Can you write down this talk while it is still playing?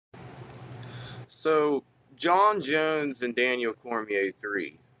So, John Jones and Daniel Cormier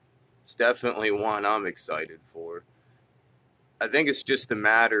 3. It's definitely one I'm excited for. I think it's just a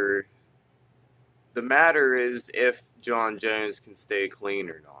matter. The matter is if John Jones can stay clean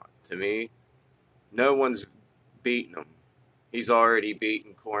or not. To me, no one's beaten him. He's already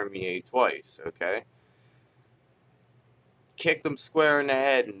beaten Cormier twice, okay? Kicked him square in the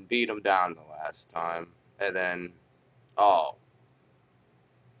head and beat him down the last time. And then, oh,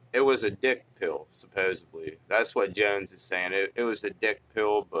 it was a dick pill, supposedly. That's what Jones is saying. It was a dick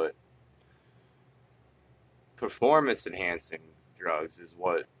pill, but performance enhancing drugs is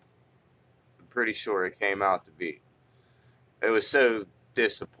what I'm pretty sure it came out to be. It was so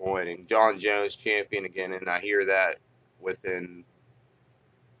disappointing. John Jones champion again, and I hear that within,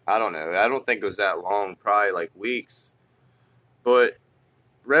 I don't know, I don't think it was that long, probably like weeks. But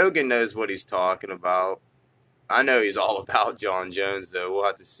Rogan knows what he's talking about. I know he's all about John Jones, though. We'll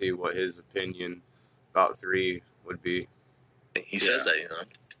have to see what his opinion about 3 would be. He says that, I'm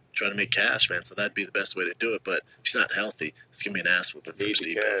trying to make cash, man, so that'd be the best way to do it. But if he's not healthy, it's going to be an ass whooping from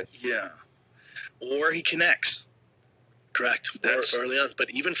Steve. Yeah. Or he connects. Correct. That's early on.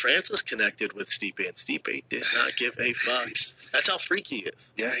 But even Francis connected with Stipe, and Stipe did not give a fuck. That's how freaky he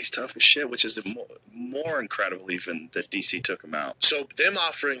is. Yeah, he's tough as shit, which is more incredible even that DC took him out. So them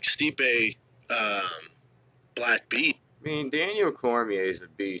offering Stipe Black Beat. I mean, Daniel Cormier is a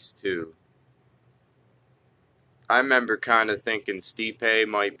beast, too. I remember kind of thinking Stipe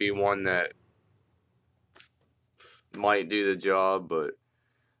might be one that might do the job, but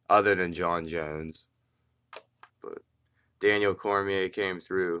other than John Jones. But Daniel Cormier came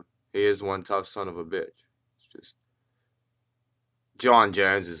through. He is one tough son of a bitch. It's just John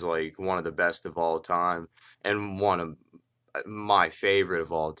Jones is like one of the best of all time and one of my favorite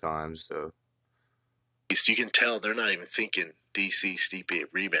of all time. So you can tell they're not even thinking DC Stipe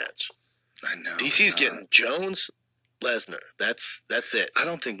rematch. I know. DC's getting Jones, Lesnar. That's it. I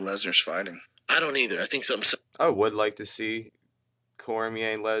don't think Lesnar's fighting. I don't either. I think something. I would like to see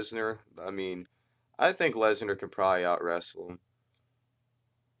Cormier and Lesnar. I mean, I think Lesnar could probably out-wrestle him.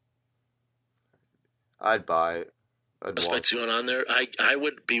 I'd buy it. What's going on there? I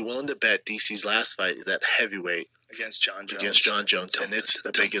would be willing to bet DC's last fight is at heavyweight against John Jones. And it's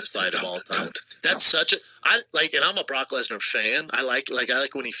the biggest fight of all time. That's such a and I'm a Brock Lesnar fan. I like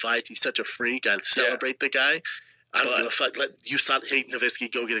when he fights. He's such a freak. I celebrate the guy. I don't give a fuck. Let you stop hating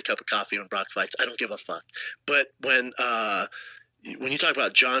Nowitzki. Go get a cup of coffee when Brock fights. I don't give a fuck. But when you talk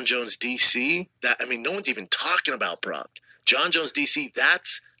about John Jones DC, no one's even talking about Brock. John Jones DC,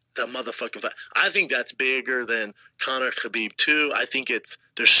 that's the motherfucking fight. I think that's bigger than Conor Khabib too. I think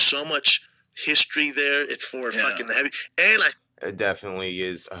there's so much history there. It's for fucking the heavy, and it definitely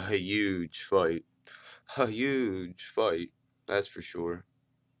is a huge fight. A huge fight. That's for sure.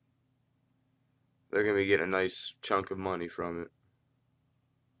 They're going to be getting a nice chunk of money from it.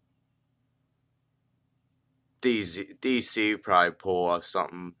 DC probably pull off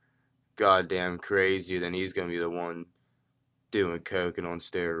something goddamn crazy, then he's going to be the one doing coke and on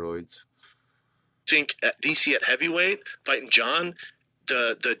steroids. I think at DC at heavyweight, fighting John,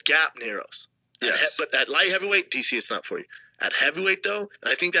 the gap narrows. Yes. But at light heavyweight, DC, it's not for you. At heavyweight, though,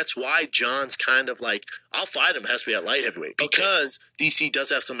 I think that's why John's kind of like, I'll fight him, it has to be at light heavyweight. Because DC does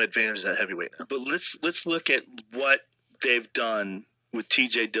have some advantages at heavyweight now. But let's look at what they've done with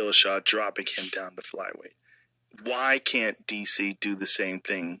TJ Dillashaw dropping him down to flyweight. Why can't DC do the same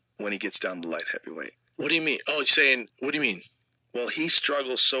thing when he gets down to light heavyweight? What do you mean? Oh, you're saying, what do you mean? Well, he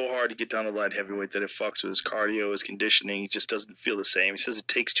struggles so hard to get down to light heavyweight that it fucks with his cardio, his conditioning. He just doesn't feel the same. He says it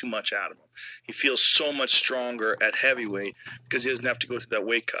takes too much out of him. He feels so much stronger at heavyweight because he doesn't have to go through that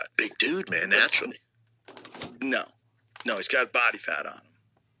weight cut. Big dude, man, naturally. No, he's got body fat on him.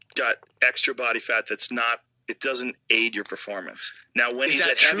 Got extra body fat it doesn't aid your performance. Now, when he's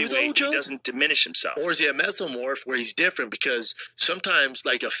at heavyweight, he doesn't diminish himself. Or is he a mesomorph where he's different? Because sometimes,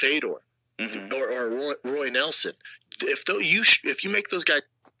 like a Fedor or Roy Nelson, if you make those guys,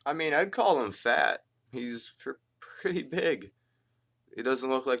 I'd call him fat. He's pretty big. He doesn't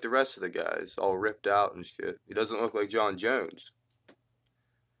look like the rest of the guys, all ripped out and shit. He doesn't look like John Jones.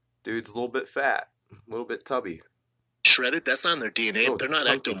 Dude's a little bit fat, a little bit tubby. Shredded. That's not in their DNA. They're not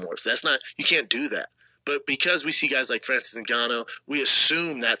ectomorphs. That's not. You can't do that. But because we see guys like Francis Ngannou, we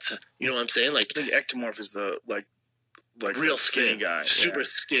assume that's, you know what I'm saying? Like, I think ectomorph is the like real skinny guy, super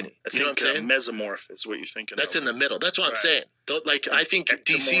skinny. You know what I'm saying? Mesomorph is what you're thinking. That's in the middle. That's what I'm saying. I think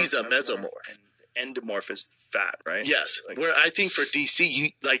DC's a mesomorph. And endomorph is fat, right? Yes. Where I think for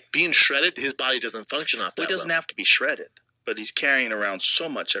DC, being shredded, his body doesn't function off that. He doesn't have to be shredded, but he's carrying around so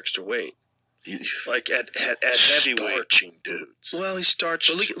much extra weight. Like at heavyweight. Starching dudes. Well, he starts.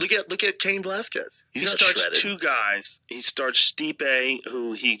 But look at Cain Velasquez. He starts two guys. He starts Stipe,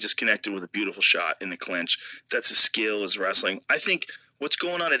 who he just connected with a beautiful shot in the clinch. That's his skill, his wrestling. I think what's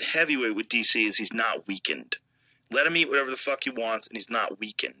going on at heavyweight with DC is he's not weakened. Let him eat whatever the fuck he wants, and he's not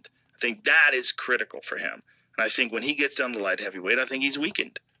weakened. I think that is critical for him. And I think when he gets down to light heavyweight, I think he's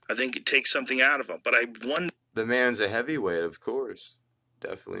weakened. I think it takes something out of him. But I wonder. The man's a heavyweight, of course.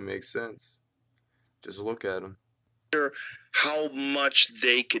 Definitely makes sense. Just look at him. How much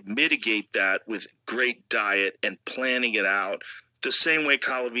they could mitigate that with great diet and planning it out, the same way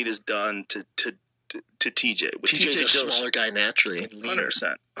Calavita's done to TJ. TJ's a smaller guy naturally.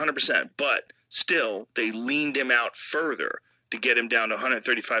 100%. But still, they leaned him out further to get him down to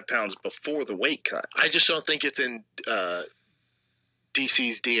 135 pounds before the weight cut. I just don't think it's in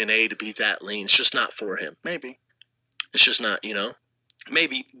DC's DNA to be that lean. It's just not for him. Maybe. It's just not, you know?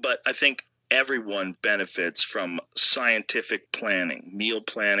 Maybe, but I think everyone benefits from scientific planning, meal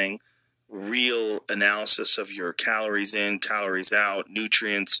planning, real analysis of your calories in, calories out,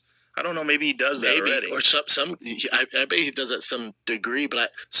 nutrients. I don't know. Maybe he does that already. Or some. I bet he does that to some degree.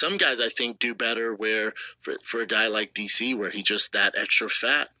 But some guys I think do better. Where for a guy like DC, where he just that extra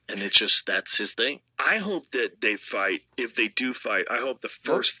fat, and it's just that's his thing. I hope that they fight. If they do fight, I hope the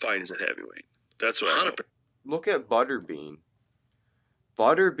first fight is at heavyweight. That's what I hope. Look at Butterbean.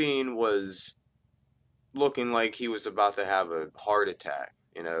 Butterbean was looking like he was about to have a heart attack.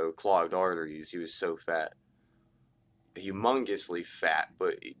 You know, clogged arteries. He was so fat, humongously fat,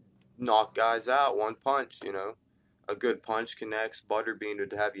 but he knocked guys out one punch. You know, a good punch connects. Butterbean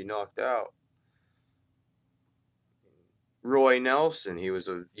would have you knocked out. Roy Nelson, he was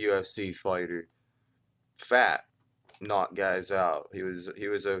a UFC fighter, fat, knocked guys out. He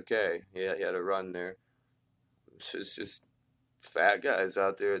was okay. Yeah, he had a run there. It's just fat guys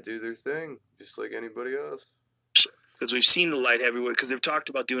out there that do their thing, just like anybody else. Because we've seen the light heavyweight, because they've talked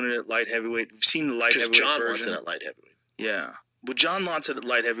about doing it at light heavyweight. We've seen the light heavyweight John version. wants it at light heavyweight. Yeah. Well, John wants it at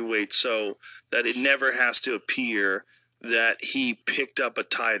light heavyweight so that it never has to appear that he picked up a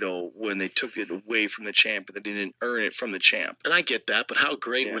title when they took it away from the champ, and that he didn't earn it from the champ. And I get that, but how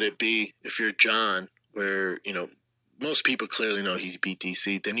great would it be if you're John, where, you know, most people clearly know he beat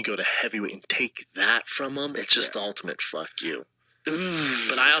DC, then you go to heavyweight and take that from him? It's just the ultimate fuck you.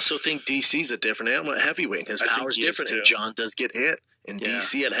 But I also think DC's a different animal at heavyweight. His power's different, and John does get hit. And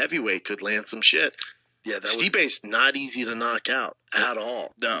DC at heavyweight could land some shit. Yeah, Stipe's not easy to knock out at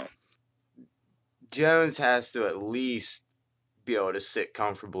all. No. Jones has to at least be able to sit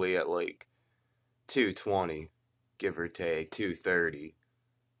comfortably at like 220, give or take, 230.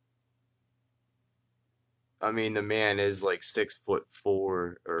 I mean, the man is like 6'4"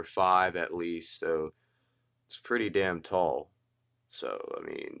 or 5 at least, so it's pretty damn tall. So, I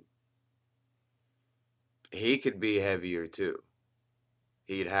mean, he could be heavier too.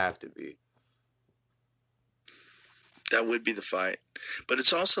 He'd have to be. That would be the fight. But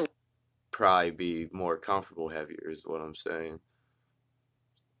it's also probably be more comfortable heavier is what I'm saying.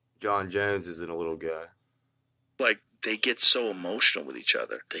 John Jones isn't a little guy. Like, they get so emotional with each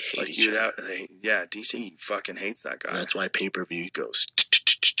other. They hate each other. DC fucking hates that guy. That's why pay-per-view goes.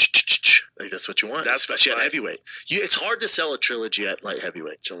 Like, that's what you want, especially at heavyweight. It's hard to sell a trilogy at light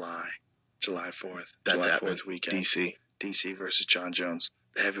heavyweight. July 4th. That's July happening. 4th weekend. DC versus John Jones.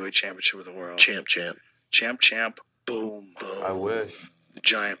 The heavyweight championship of the world. Champ. Boom. I wish.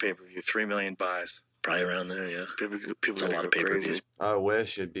 Giant pay-per-view. 3 million buys. Probably around there, yeah. People a lot of pay-per-views. I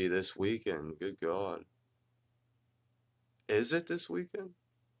wish it'd be this weekend. Good God. Is it this weekend?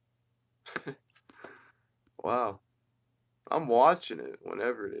 Wow. I'm watching it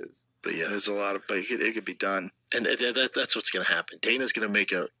whenever it is. But yeah, there's a lot of, but it could be done. And that's what's going to happen. Dana's going to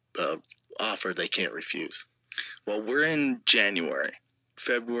make a offer they can't refuse. Well, we're in January.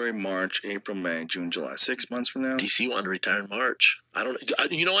 February, March, April, May, June, July. 6 months from now. DC wanted to retire in March. I don't.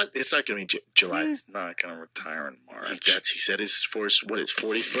 You know what? It's not going to be July. He's not going to retire in March. He said his 40th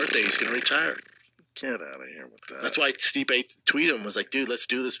birthday. He's going to retire. Get out of here with that. That's why Stipe tweeted him, was like, dude, let's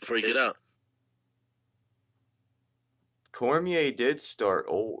do this before you get out. Cormier did start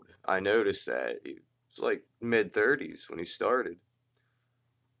old. I noticed that. He was like mid-30s when he started.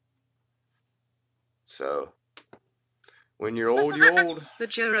 So, when you're old, you're old. The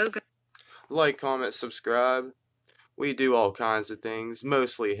Joe Rogan. Like, comment, subscribe. We do all kinds of things,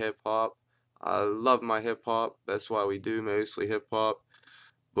 mostly hip-hop. I love my hip-hop. That's why we do mostly hip-hop.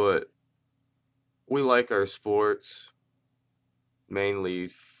 But we like our sports, mainly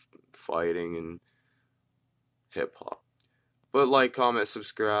fighting and hip-hop. But like, comment,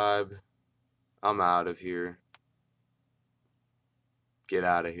 subscribe. I'm out of here. Get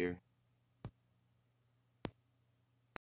out of here.